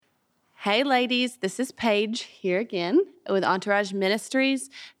Hey, ladies, this is Paige here again with Entourage Ministries.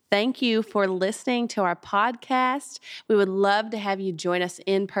 Thank you for listening to our podcast. We would love to have you join us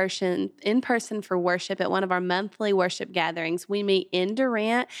in person for worship at one of our monthly worship gatherings. We meet in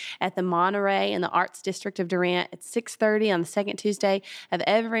Durant at the Monterey in the Arts District of Durant at 6:30 on the second Tuesday of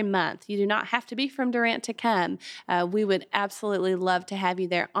every month. You do not have to be from Durant to come. We would absolutely love to have you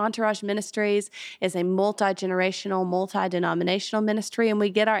there. Entourage Ministries is a multi-generational, multi-denominational ministry, and we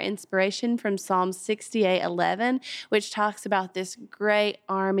get our inspiration from Psalm 68:11, which talks about this great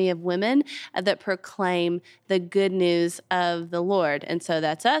army of women that proclaim the good news of the Lord. And so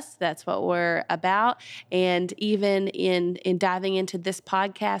that's us. That's what we're about. And even in diving into this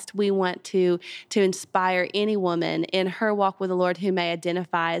podcast, we want to inspire any woman in her walk with the Lord who may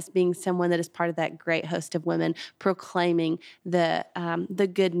identify as being someone that is part of that great host of women proclaiming the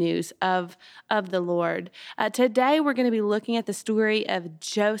good news of the Lord. Today, we're going to be looking at the story of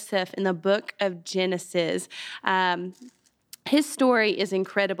Joseph in the book of Genesis. His story is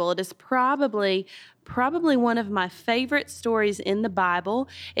incredible. It is probably one of my favorite stories in the Bible.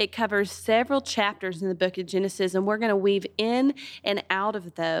 It covers several chapters in the book of Genesis, and we're going to weave in and out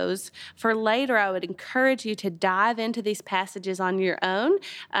of those. For later, I would encourage you to dive into these passages on your own,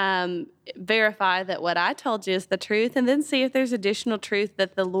 verify that what I told you is the truth, and then see if there's additional truth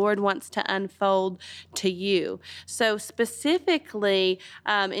that the Lord wants to unfold to you. So specifically,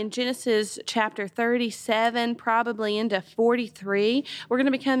 in Genesis chapter 37, probably into 43, we're going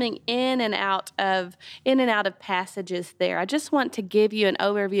to be coming in and out of passages there. I just want to give you an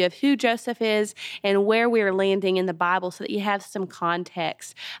overview of who Joseph is and where we're landing in the Bible so that you have some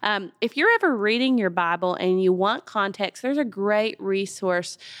context. If you're ever reading your Bible and you want context, there's a great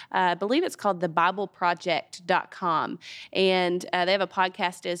resource. I believe it's called thebibleproject.com, and they have a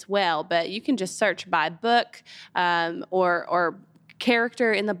podcast as well, but you can just search by book or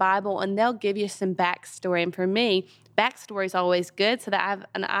character in the Bible, and they'll give you some backstory. And for me, backstory is always good so that I have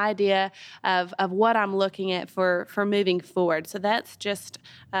an idea of what I'm looking at for moving forward. So that's just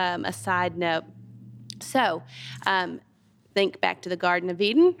a side note. So think back to the Garden of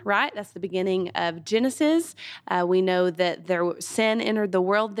Eden, right? That's the beginning of Genesis. We know that sin entered the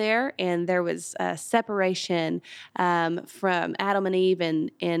world there, and there was separation from Adam and Eve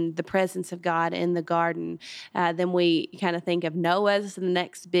and the presence of God in the garden. Then we kind of think of Noah as the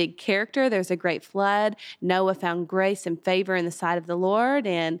next big character. There's a great flood. Noah found grace and favor in the sight of the Lord,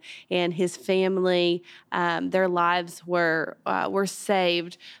 and his family, their lives were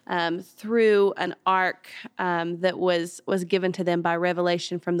saved through an ark that was given to them by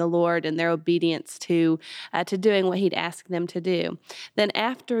revelation from the Lord and their obedience to doing what he'd asked them to do. Then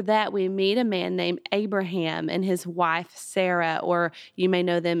after that, we meet a man named Abraham and his wife Sarah, or you may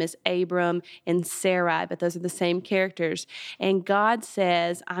know them as Abram and Sarai, but those are the same characters. And God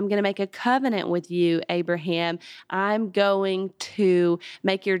says, I'm going to make a covenant with you, Abraham. I'm going to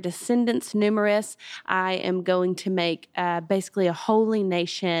make your descendants numerous. I am going to make basically a holy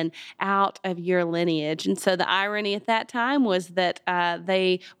nation out of your lineage. And so the irony at that time was that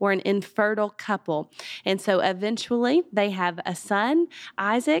they were an infertile couple. And so eventually they have a son,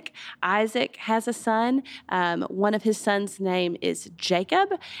 Isaac. Isaac has a son. One of his sons' name is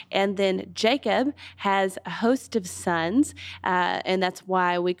Jacob. And then Jacob has a host of sons. And that's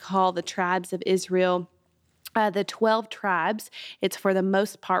why we call the tribes of Israel the 12 tribes. It's for the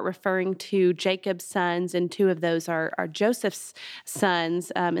most part referring to Jacob's sons, and two of those are Joseph's sons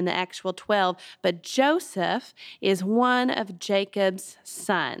in the actual 12. But Joseph is one of Jacob's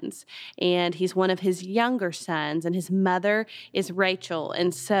sons, and he's one of his younger sons, and his mother is Rachel.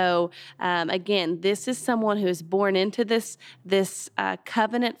 And so, again, this is someone who is born into this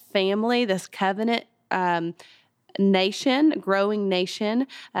covenant family, this covenant growing nation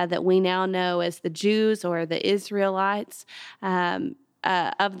that we now know as the Jews or the Israelites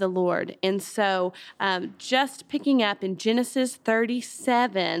of the Lord. And so just picking up in Genesis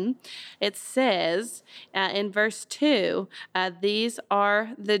 37, it says in verse 2, these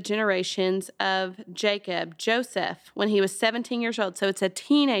are the generations of Jacob. Joseph, when he was 17 years old, so it's a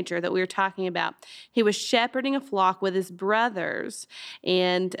teenager that we were talking about, he was shepherding a flock with his brothers,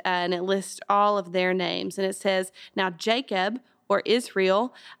 and it lists all of their names. And it says, now Jacob, or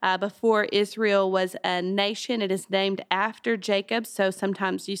Israel. Before Israel was a nation, it is named after Jacob. So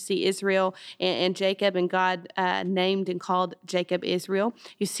sometimes you see Israel and Jacob, and God named and called Jacob Israel.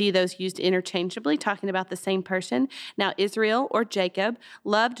 You see those used interchangeably, talking about the same person. Now Israel, or Jacob,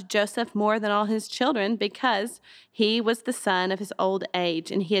 loved Joseph more than all his children because he was the son of his old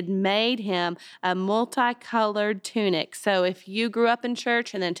age, and he had made him a multicolored tunic. So if you grew up in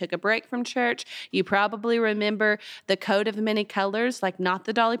church and then took a break from church, you probably remember the coat of many colors colors, like not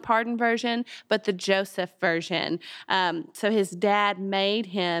the Dolly Parton version, but the Joseph version. So his dad made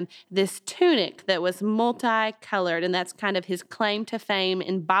him this tunic that was multicolored, and that's kind of his claim to fame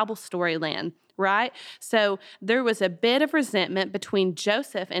in Bible story land. Right? So there was a bit of resentment between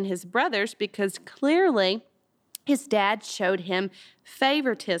Joseph and his brothers because clearly his dad showed him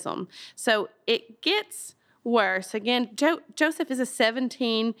favoritism. So it gets worse. Again, Joseph is a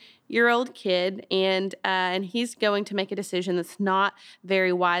 17-year-old kid, and he's going to make a decision that's not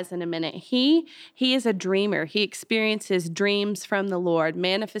very wise in a minute. He is a dreamer. He experiences dreams from the Lord,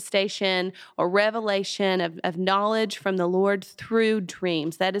 manifestation or revelation of knowledge from the Lord through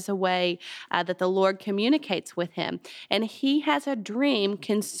dreams. That is a way that the Lord communicates with him. And he has a dream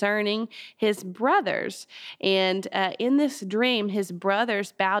concerning his brothers. And in this dream, his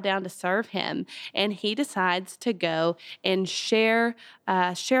brothers bow down to serve him, and he decides to go and share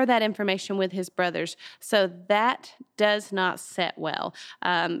that information with his brothers. So that does not set well.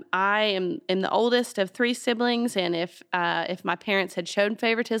 I am the oldest of 3 siblings, and if my parents had shown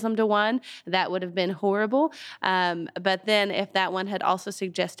favoritism to one, that would have been horrible. But then if that one had also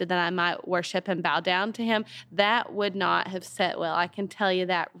suggested that I might worship and bow down to him, that would not have set well. I can tell you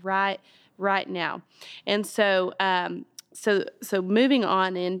that right now. And so moving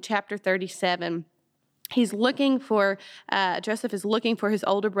on in chapter 37. Joseph is looking for his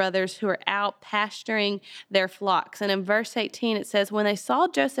older brothers who are out pasturing their flocks. And in verse 18, it says, when they saw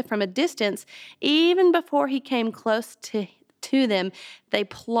Joseph from a distance, even before he came close to them, they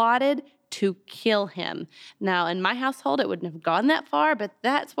plotted to kill him. Now, in my household, it wouldn't have gone that far, but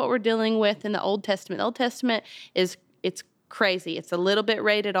that's what we're dealing with in the Old Testament. The Old Testament it's crazy. It's a little bit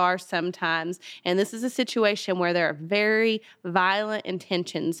rated R sometimes. And this is a situation where there are very violent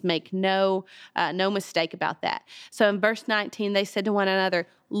intentions. Make no mistake about that. So in verse 19, they said to one another,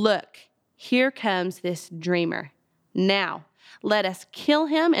 look, here comes this dreamer. Now, let us kill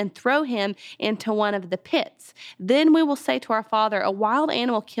him and throw him into one of the pits. Then we will say to our father, a wild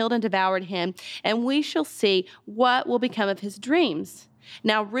animal killed and devoured him, and we shall see what will become of his dreams.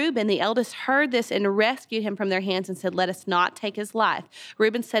 Now Reuben, the eldest, heard this and rescued him from their hands and said, let us not take his life.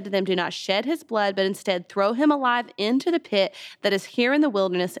 Reuben said to them, do not shed his blood, but instead throw him alive into the pit that is here in the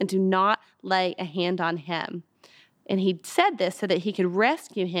wilderness, and do not lay a hand on him. And he said this so that he could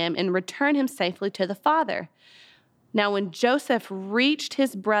rescue him and return him safely to the father. Now, when Joseph reached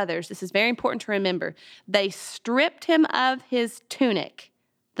his brothers, this is very important to remember, they stripped him of his tunic,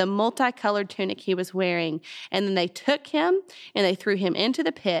 the multicolored tunic he was wearing. And then they took him and they threw him into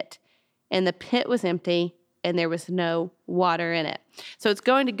the pit, and the pit was empty and there was no water in it. So it's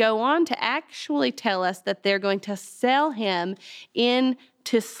going to go on to actually tell us that they're going to sell him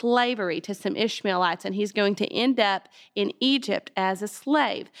into slavery to some Ishmaelites, and he's going to end up in Egypt as a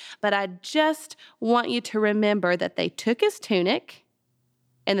slave. But I just want you to remember that they took his tunic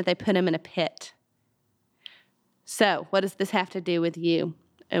and that they put him in a pit. So what does this have to do with you?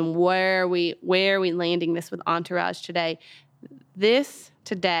 And where are we landing this with Entourage today? This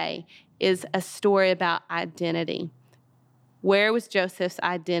today is a story about identity. Where was Joseph's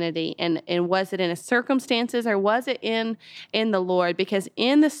identity? And was it in his circumstances, or was it in the Lord? Because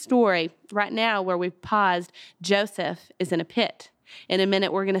in the story right now where we've paused, Joseph is in a pit. In a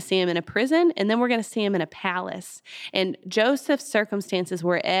minute, we're going to see him in a prison, and then we're going to see him in a palace. And Joseph's circumstances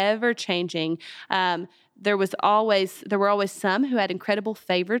were ever changing. There were always some who had incredible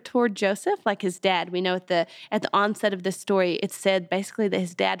favor toward Joseph, like his dad. We know at the onset of this story, it said basically that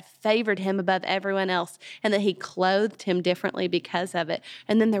his dad favored him above everyone else, and that he clothed him differently because of it.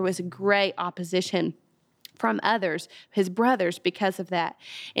 And then there was great opposition from others, his brothers, because of that.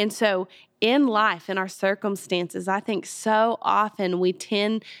 And so in life, in our circumstances, I think so often we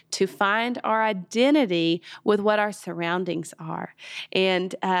tend to find our identity with what our surroundings are.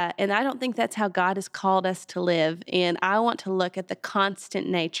 And I don't think that's how God has called us to live. And I want to look at the constant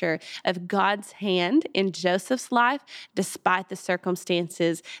nature of God's hand in Joseph's life, despite the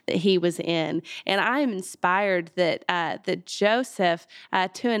circumstances that he was in. And I am inspired that Joseph,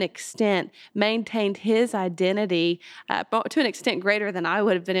 to an extent, maintained his identity, to an extent greater than I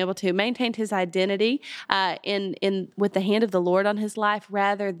would have been able to, maintained his identity in with the hand of the Lord on his life,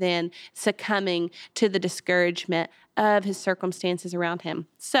 rather than succumbing to the discouragement of his circumstances around him.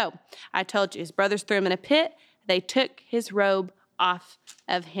 So I told you, his brothers threw him in a pit. They took his robe off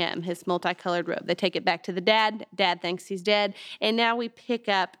of him, his multicolored robe. They take it back to the dad. Dad thinks he's dead. And now we pick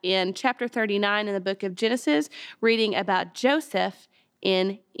up in chapter 39 in the book of Genesis, reading about Joseph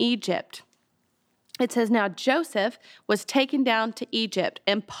in Egypt. It says, now Joseph was taken down to Egypt,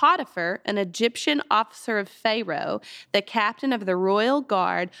 and Potiphar, an Egyptian officer of Pharaoh, the captain of the royal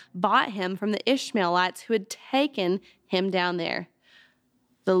guard, bought him from the Ishmaelites who had taken him down there.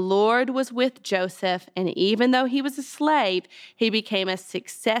 The Lord was with Joseph, and even though he was a slave, he became a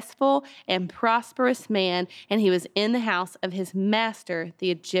successful and prosperous man, and he was in the house of his master,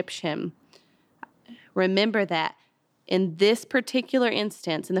 the Egyptian. Remember that. In this particular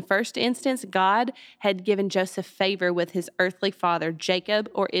instance, in the first instance, God had given Joseph favor with his earthly father, Jacob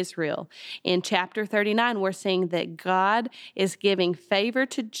or Israel. In chapter 39, we're seeing that God is giving favor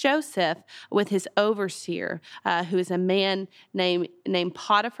to Joseph with his overseer, who is a man named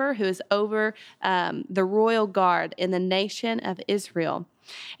Potiphar, who is over the royal guard in the nation of Israel.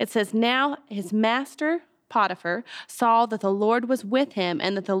 It says, now his master, Potiphar, saw that the Lord was with him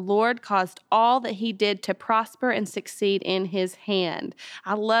and that the Lord caused all that he did to prosper and succeed in his hand.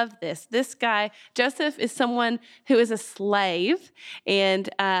 I love this. This guy, Joseph, is someone who is a slave, and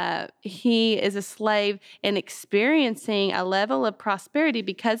he is a slave and experiencing a level of prosperity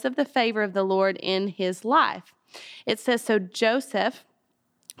because of the favor of the Lord in his life. It says, so Joseph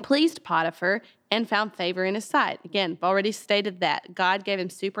pleased Potiphar and found favor in his sight. Again, I've already stated that. God gave him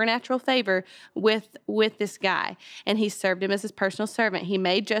supernatural favor with this guy, and he served him as his personal servant. He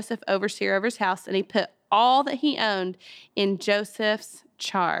made Joseph overseer over his house, and he put all that he owned in Joseph's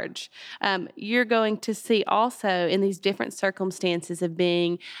charge. You're going to see also in these different circumstances of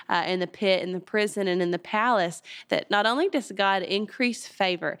being in the pit, in the prison, and in the palace, that not only does God increase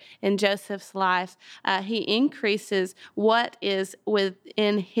favor in Joseph's life, he increases what is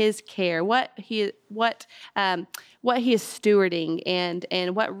within his care, what he is stewarding,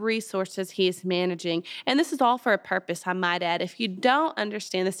 and what resources he is managing. And this is all for a purpose, I might add. If you don't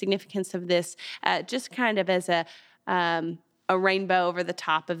understand the significance of this, just kind of as a rainbow over the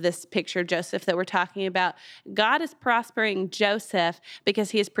top of this picture of Joseph that we're talking about. God is prospering Joseph because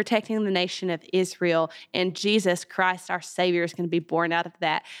he is protecting the nation of Israel, and Jesus Christ, our Savior, is going to be born out of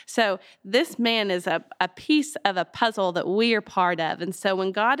that. So this man is a piece of a puzzle that we are part of. And so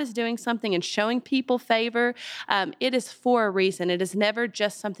when God is doing something and showing people favor, it is for a reason. It is never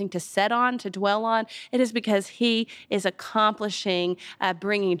just something to set on, to dwell on. It is because he is accomplishing,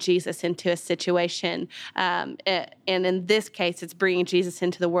 bringing Jesus into a situation. And in this case, it's bringing Jesus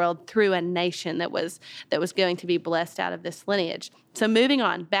into the world through a nation that was going to be blessed out of this lineage. So moving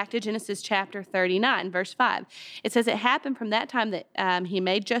on, back to Genesis chapter 39, verse 5. It says, it happened from that time that he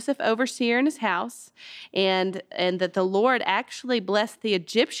made Joseph overseer in his house, and that the Lord actually blessed the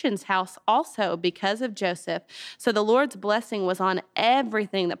Egyptian's house also because of Joseph. So the Lord's blessing was on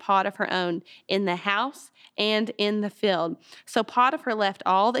everything that Potiphar owned in the house and in the field. So Potiphar left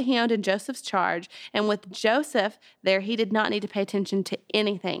all that he owned in Joseph's charge, and with Joseph there, he did not need to pay attention to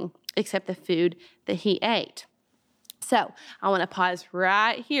anything except the food that he ate. So I want to pause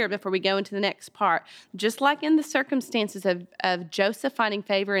right here before we go into the next part. Just like in the circumstances of Joseph finding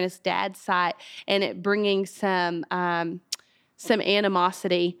favor in his dad's sight and it bringing some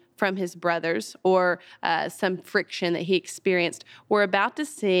animosity from his brothers, or some friction that he experienced, we're about to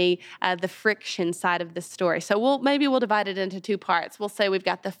see the friction side of the story. So we'll divide it into two parts. We'll say we've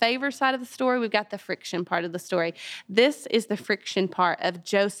got the favor side of the story, we've got the friction part of the story. This is the friction part of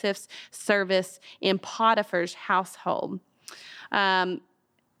Joseph's service in Potiphar's household.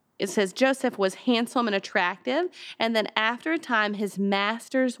 It says Joseph was handsome and attractive, and then after a time, his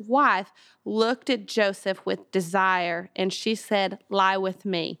master's wife looked at Joseph with desire, and she said, lie with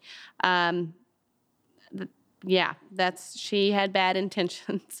me. She had bad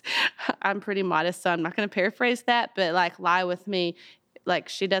intentions. I'm pretty modest, so I'm not going to paraphrase that, but lie with me,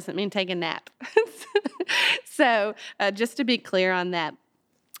 she doesn't mean take a nap. So just to be clear on that.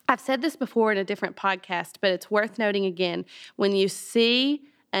 I've said this before in a different podcast, but it's worth noting again. When you see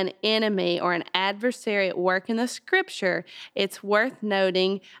an enemy or an adversary at work in the scripture, it's worth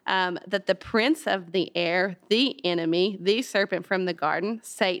noting that the prince of the air, the enemy, the serpent from the garden,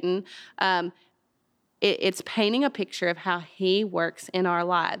 Satan, it's painting a picture of how he works in our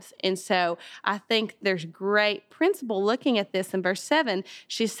lives. And so I think there's great principle looking at this. In verse 7,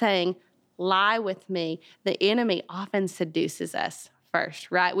 she's saying, lie with me. The enemy often seduces us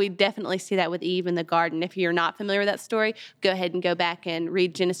first, right? We definitely see that with Eve in the garden. If you're not familiar with that story, go ahead and go back and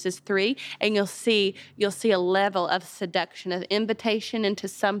read Genesis 3, and you'll see a level of seduction, of invitation into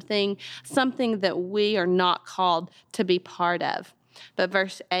something that we are not called to be part of. But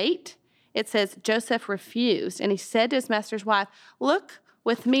verse 8, it says, Joseph refused, and he said to his master's wife, look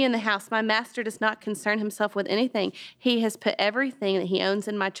with me in the house. My master does not concern himself with anything. He has put everything that he owns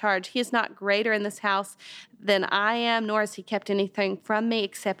in my charge. He is not greater in this house than I am, nor has he kept anything from me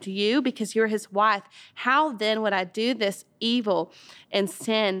except you, because you're his wife. How then would I do this evil and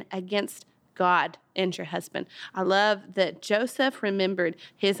sin against God and your husband. I love that Joseph remembered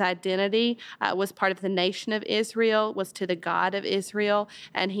his identity was part of the nation of Israel, was to the God of Israel,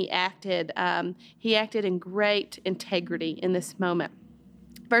 and he acted in great integrity in this moment.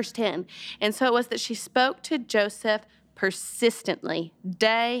 Verse 10, and so it was that she spoke to Joseph persistently,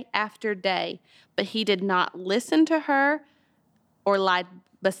 day after day, but he did not listen to her or lie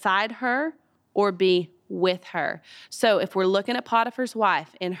beside her or be with her. So if we're looking at Potiphar's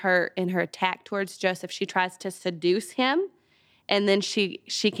wife in her attack towards Joseph, she tries to seduce him, and then she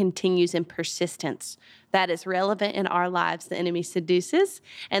continues in persistence. That is relevant in our lives. The enemy seduces,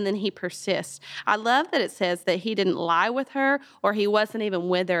 and then he persists. I love that it says that he didn't lie with her, or he wasn't even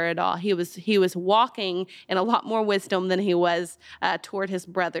with her at all. He was walking in a lot more wisdom than he was toward his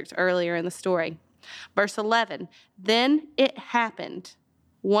brothers earlier in the story. Verse 11, then it happened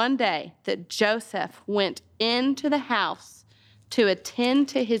one day that Joseph went into the house to attend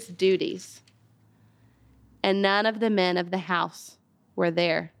to his duties, and none of the men of the house were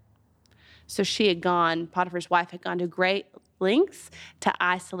there. So Potiphar's wife had gone to great lengths to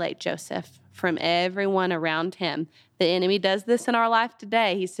isolate Joseph from everyone around him. The enemy does this in our life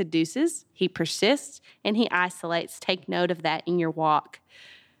today. He seduces, he persists, and he isolates. Take note of that in your walk.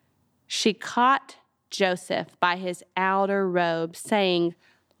 She caught Joseph by his outer robe, saying,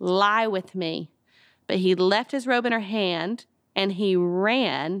 lie with me. But he left his robe in her hand, and he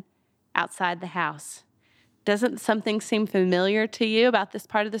ran outside the house. Doesn't something seem familiar to you about this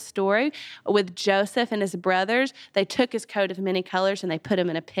part of the story? With Joseph and his brothers, they took his coat of many colors and they put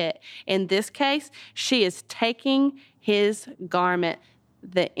him in a pit. In this case, she is taking his garment.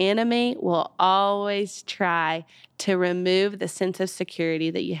 The enemy will always try to remove the sense of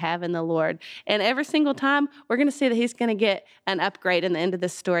security that you have in the Lord. And every single time, we're going to see that he's going to get an upgrade in the end of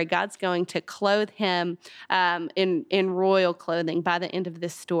this story. God's going to clothe him in royal clothing by the end of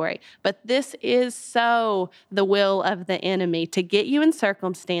this story. But this is so the will of the enemy, to get you in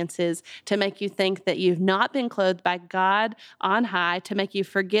circumstances, to make you think that you've not been clothed by God on high, to make you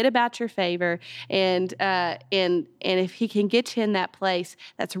forget about your favor. And if he can get you in that place,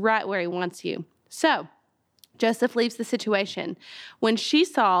 that's right where he wants you. So Joseph leaves the situation. When she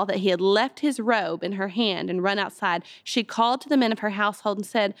saw that he had left his robe in her hand and run outside, she called to the men of her household and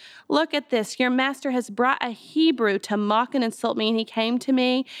said, look at this. Your master has brought a Hebrew to mock and insult me, and he came to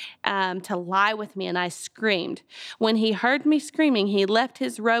me to lie with me, and I screamed. When he heard me screaming, he left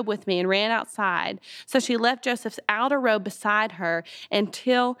his robe with me and ran outside. So she left Joseph's outer robe beside her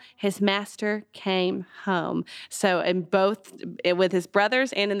until his master came home. So in both, with his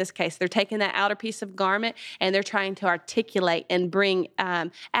brothers and in this case, they're taking that outer piece of garment and they're trying to articulate and bring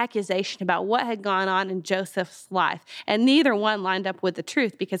accusation about what had gone on in Joseph's life. And neither one lined up with the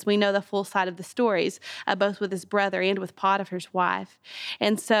truth, because we know the full side of the stories, both with his brother and with Potiphar's wife.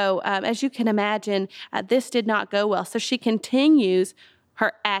 And so, as you can imagine, this did not go well. So she continues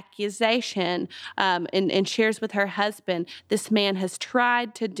her accusation and shares with her husband, this man has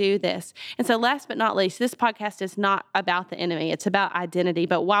tried to do this. And so last but not least, this podcast is not about the enemy. It's about identity.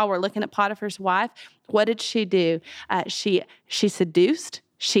 But while we're looking at Potiphar's wife, what did she do? She seduced.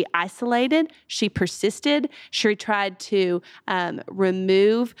 She isolated, she persisted, she tried to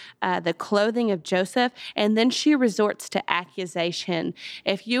remove the clothing of Joseph, and then she resorts to accusation.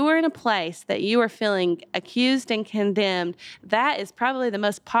 If you are in a place that you are feeling accused and condemned, that is probably the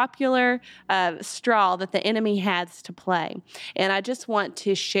most popular straw that the enemy has to play. And I just want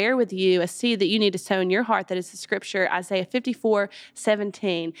to share with you a seed that you need to sow in your heart. That is the scripture, Isaiah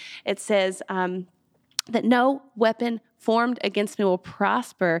 54:17. It says that no weapon formed against me will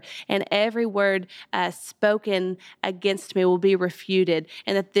prosper, and every word spoken against me will be refuted,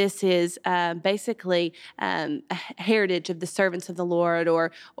 and that this is basically a heritage of the servants of the Lord,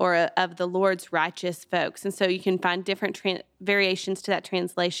 or of the Lord's righteous folks. And so you can find different variations to that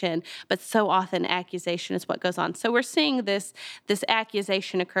translation, but so often accusation is what goes on. So we're seeing this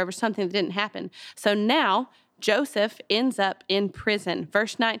accusation occur over something that didn't happen. So now Joseph ends up in prison.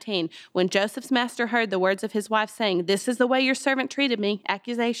 Verse 19, when Joseph's master heard the words of his wife saying, this is the way your servant treated me,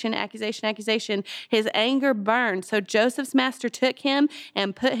 accusation, accusation, accusation, his anger burned. So Joseph's master took him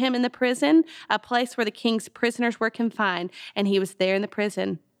and put him in the prison, a place where the king's prisoners were confined, and he was there in the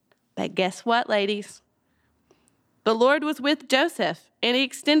prison. But guess what, ladies? The Lord was with Joseph, and he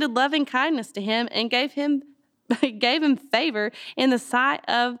extended loving kindness to him and gave him gave him favor in the sight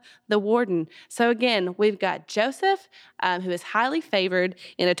of the warden. So again, we've got Joseph, who is highly favored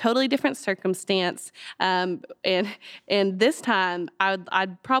in a totally different circumstance. And this time,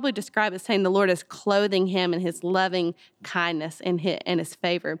 I'd probably describe it saying the Lord is clothing him in his loving kindness and his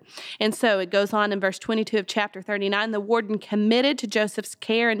favor. And so it goes on in verse 22 of chapter 39, the warden committed to Joseph's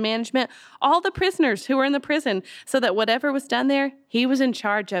care and management all the prisoners who were in the prison, so that whatever was done there, he was in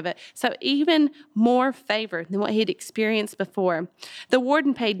charge of it. So even more favor than what he'd experienced before. The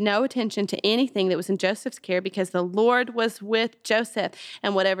warden paid no attention to anything that was in Joseph's care because the Lord was with Joseph.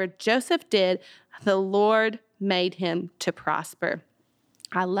 And whatever Joseph did, the Lord made him to prosper.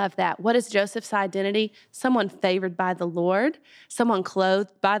 I love that. What is Joseph's identity? Someone favored by the Lord, someone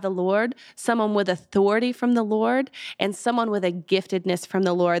clothed by the Lord, someone with authority from the Lord, and someone with a giftedness from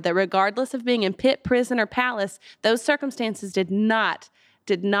the Lord, that regardless of being in pit, prison, or palace, those circumstances did not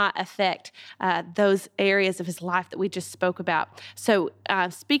affect those areas of his life that we just spoke about. So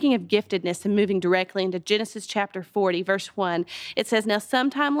speaking of giftedness and moving directly into Genesis chapter 40, verse 1, it says, now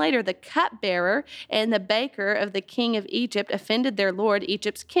sometime later, the cupbearer and the baker of the king of Egypt offended their lord,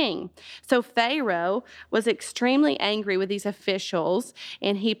 Egypt's king. So Pharaoh was extremely angry with these officials,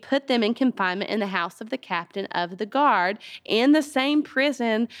 and he put them in confinement in the house of the captain of the guard in the same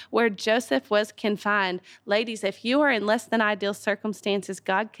prison where Joseph was confined. Ladies, if you are in less than ideal circumstances,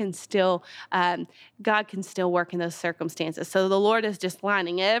 God can still work in those circumstances. So the Lord is just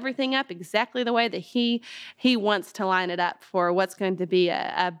lining everything up exactly the way that He wants to line it up for what's going to be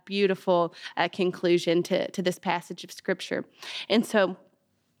a beautiful conclusion to this passage of Scripture. And so,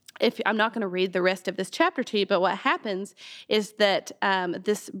 I'm not going to read the rest of this chapter to you, but what happens is that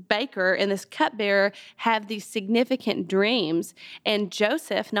this baker and this cupbearer have these significant dreams, and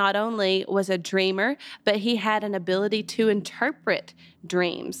Joseph not only was a dreamer, but he had an ability to interpret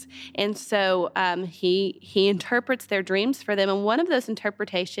dreams. And so he interprets their dreams for them, and one of those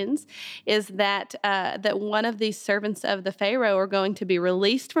interpretations is that one of these servants of the Pharaoh are going to be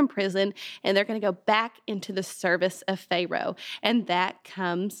released from prison, and they're going to go back into the service of Pharaoh, and that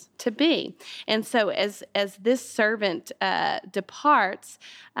comes to be. And so as this servant departs,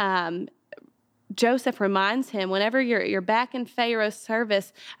 Joseph reminds him, whenever you're back in Pharaoh's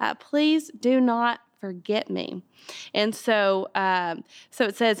service, please do not forget me. And so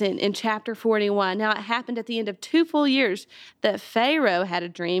it says in chapter 41, now it happened at the end of 2 full years that Pharaoh had a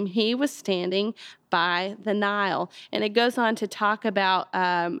dream. He was standing by the Nile. And it goes on to talk about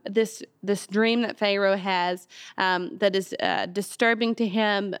this dream that Pharaoh has that is disturbing to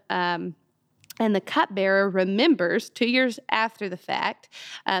him. And the cupbearer remembers 2 years after the fact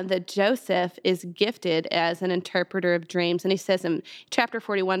that Joseph is gifted as an interpreter of dreams. And he says in chapter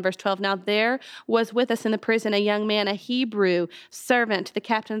 41, verse 12, now there was with us in the prison a young man, a Hebrew servant to the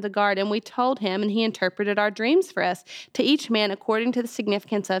captain of the guard. And we told him, and he interpreted our dreams for us, to each man according to the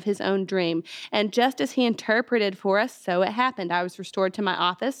significance of his own dream. And just as he interpreted for us, so it happened. I was restored to my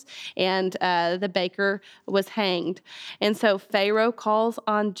office, and the baker was hanged. And so Pharaoh calls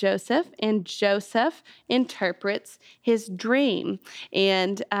on Joseph, and Joseph interprets his dream.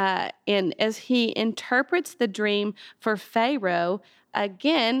 And as he interprets the dream for Pharaoh,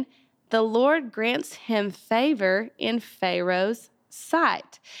 again, the Lord grants him favor in Pharaoh's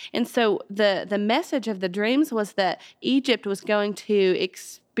sight. And so the message of the dreams was that Egypt was going to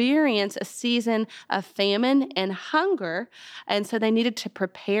experience a season of famine and hunger, and so they needed to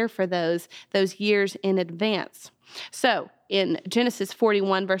prepare for those years in advance. So in Genesis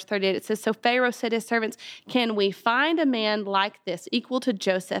 41, verse 38, it says, so Pharaoh said to his servants, can we find a man like this, equal to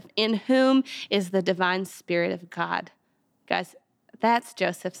Joseph, in whom is the divine spirit of God? Guys, that's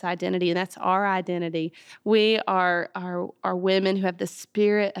Joseph's identity, and that's our identity. We are women who have the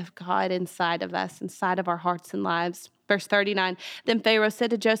Spirit of God inside of us, inside of our hearts and lives. Verse 39, then Pharaoh said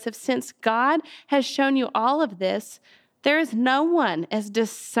to Joseph, since God has shown you all of this, there is no one as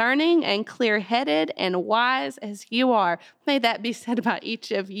discerning and clear-headed and wise as you are. May that be said about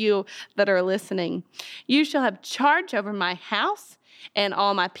each of you that are listening. You shall have charge over my house, and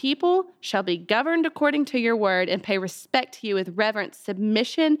all my people shall be governed according to your word and pay respect to you with reverence,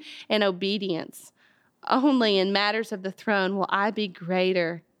 submission, and obedience. Only in matters of the throne will I be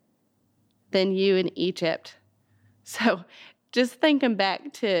greater than you in Egypt. So just thinking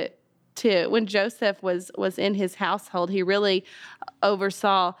back to when Joseph was in his household, he really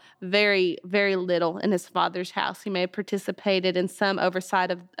oversaw very, very little in his father's house. He may have participated in some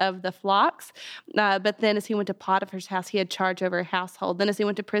oversight of the flocks, but then as he went to Potiphar's house, he had charge over a household. Then as he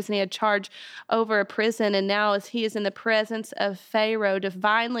went to prison, he had charge over a prison. And now as he is in the presence of Pharaoh,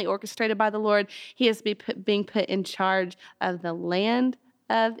 divinely orchestrated by the Lord, he is being put in charge of the land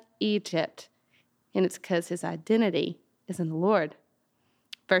of Egypt. And it's because his identity is in the Lord.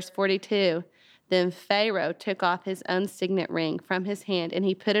 Verse 42, then Pharaoh took off his own signet ring from his hand, and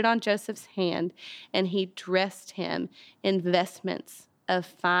he put it on Joseph's hand, and he dressed him in vestments of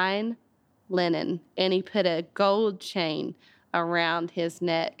fine linen, and he put a gold chain around his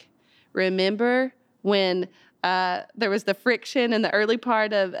neck. Remember when there was the friction in the early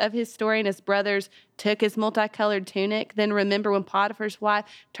part of his story, and his brothers took his multicolored tunic? Then remember when Potiphar's wife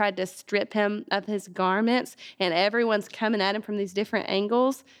tried to strip him of his garments, and everyone's coming at him from these different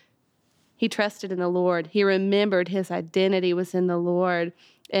angles? He trusted in the Lord. He remembered his identity was in the Lord.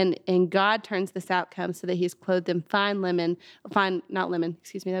 And God turns this outcome so that he's clothed in fine linen,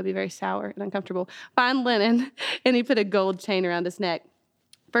 that'd be very sour and uncomfortable, fine linen, and he put a gold chain around his neck.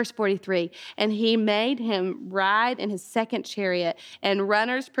 Verse 43, and he made him ride in his second chariot, and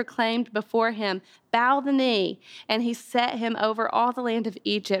runners proclaimed before him, bow the knee. And he set him over all the land of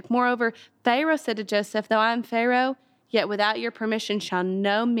Egypt. Moreover, Pharaoh said to Joseph, though I am Pharaoh, yet without your permission shall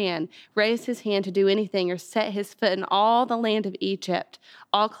no man raise his hand to do anything or set his foot in all the land of Egypt.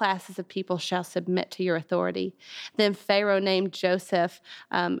 All classes of people shall submit to your authority. Then Pharaoh named Joseph,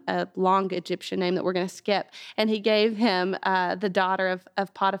 a long Egyptian name that we're going to skip, and he gave him the daughter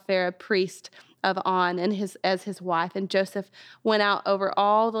of Potiphar, a priest of On, and as his wife. And Joseph went out over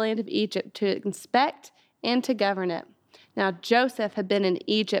all the land of Egypt to inspect and to govern it. Now, Joseph had been in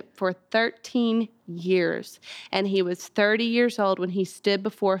Egypt for 13 years, and he was 30 years old when he stood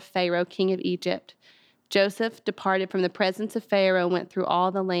before Pharaoh, king of Egypt. Joseph departed from the presence of Pharaoh and went through all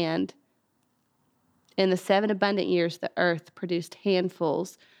the land. In the 7 abundant years, the earth produced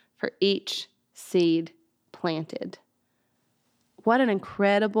handfuls for each seed planted. What an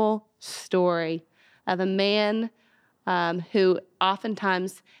incredible story of a man who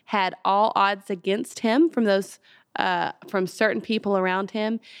oftentimes had all odds against him from certain people around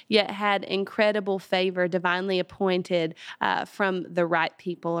him, yet had incredible favor, divinely appointed from the right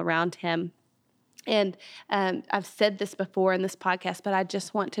people around him. And I've said this before in this podcast, but I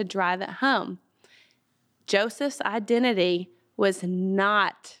just want to drive it home. Joseph's identity was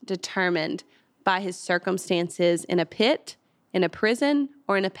not determined by his circumstances in a pit, in a prison,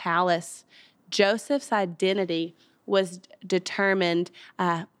 or in a palace. Joseph's identity was determined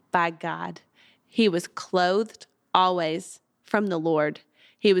by God. He was clothed always from the Lord.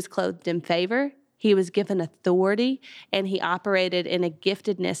 He was clothed in favor. He was given authority, and he operated in a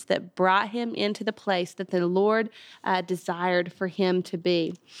giftedness that brought him into the place that the Lord desired for him to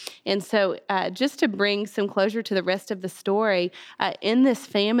be. And so just to bring some closure to the rest of the story, in this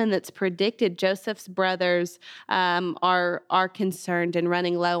famine that's predicted, Joseph's brothers are concerned and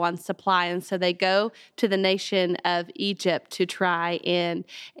running low on supply. And so they go to the nation of Egypt to try and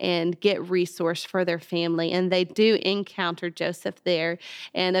get resource for their family. And they do encounter Joseph there.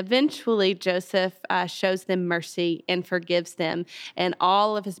 And eventually Joseph shows them mercy and forgives them. And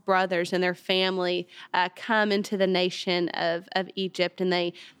all of his brothers and their family come into the nation of Egypt, and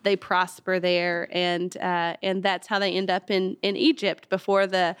they prosper there. And that's how they end up in Egypt before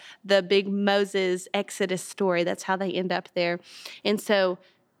the big Moses Exodus story. That's how they end up there. And so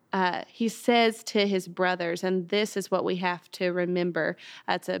he says to his brothers, and this is what we have to remember.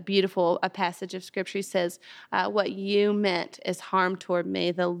 It's a beautiful passage of Scripture. He says, what you meant as harm toward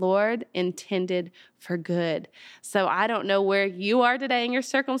me, the Lord intended for good. So I don't know where you are today in your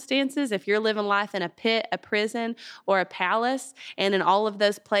circumstances, if you're living life in a pit, a prison, or a palace, and in all of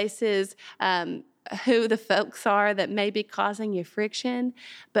those places, who the folks are that may be causing you friction.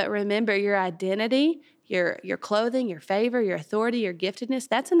 But remember, your identity, your clothing, your favor, your authority, your giftedness,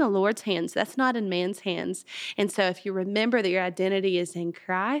 that's in the Lord's hands. That's not in man's hands. And so if you remember that your identity is in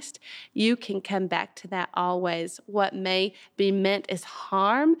Christ, you can come back to that always. What may be meant as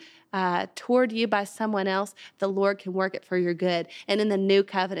harm toward you by someone else, the Lord can work it for your good. And in the New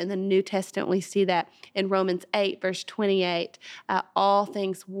Covenant, in the New Testament, we see that in Romans 8, verse 28, all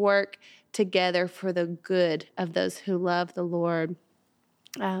things work together for the good of those who love the Lord.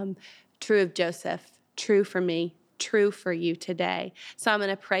 True of Joseph, true for me, true for you today. So I'm going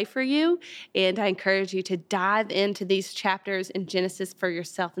to pray for you, and I encourage you to dive into these chapters in Genesis for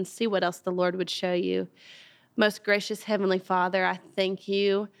yourself and see what else the Lord would show you. Most gracious Heavenly Father, I thank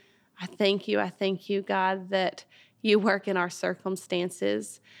you. I thank you, God, that you work in our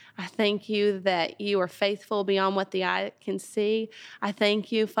circumstances. I thank you that you are faithful beyond what the eye can see. I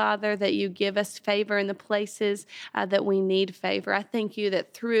thank you, Father, that you give us favor in the places that we need favor. I thank you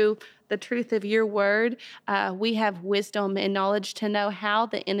that through the truth of your word, we have wisdom and knowledge to know how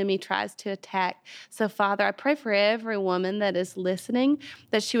the enemy tries to attack. So, Father, I pray for every woman that is listening,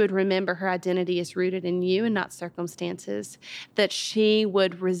 that she would remember her identity is rooted in you and not circumstances, that she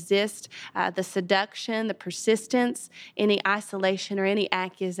would resist the seduction, the persistence, any isolation or any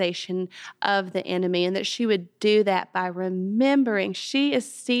accusation of the enemy, and that she would do that by remembering she is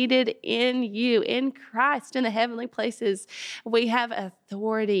seated in you, in Christ, in the heavenly places. We have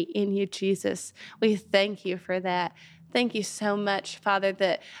authority in you, Jesus. We thank you for that. Thank you so much, Father,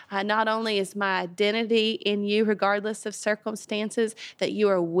 that not only is my identity in you regardless of circumstances, that you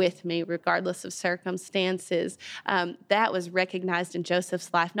are with me regardless of circumstances. That was recognized in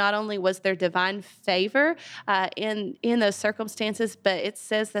Joseph's life. Not only was there divine favor in those circumstances, but it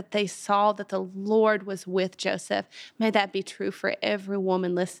says that they saw that the Lord was with Joseph. May that be true for every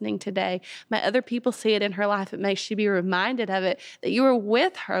woman listening today. May other people see it in her life, and may she be reminded of it, that you are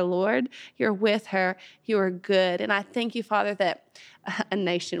with her, Lord. You're with her. You are good. And I thank you, Father, that a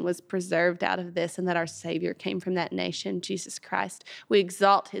nation was preserved out of this and that our Savior came from that nation, Jesus Christ. We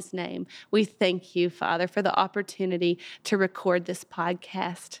exalt his name. We thank you, Father, for the opportunity to record this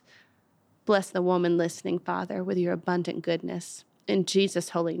podcast. Bless the woman listening, Father, with your abundant goodness. In Jesus'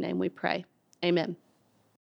 holy name we pray. Amen.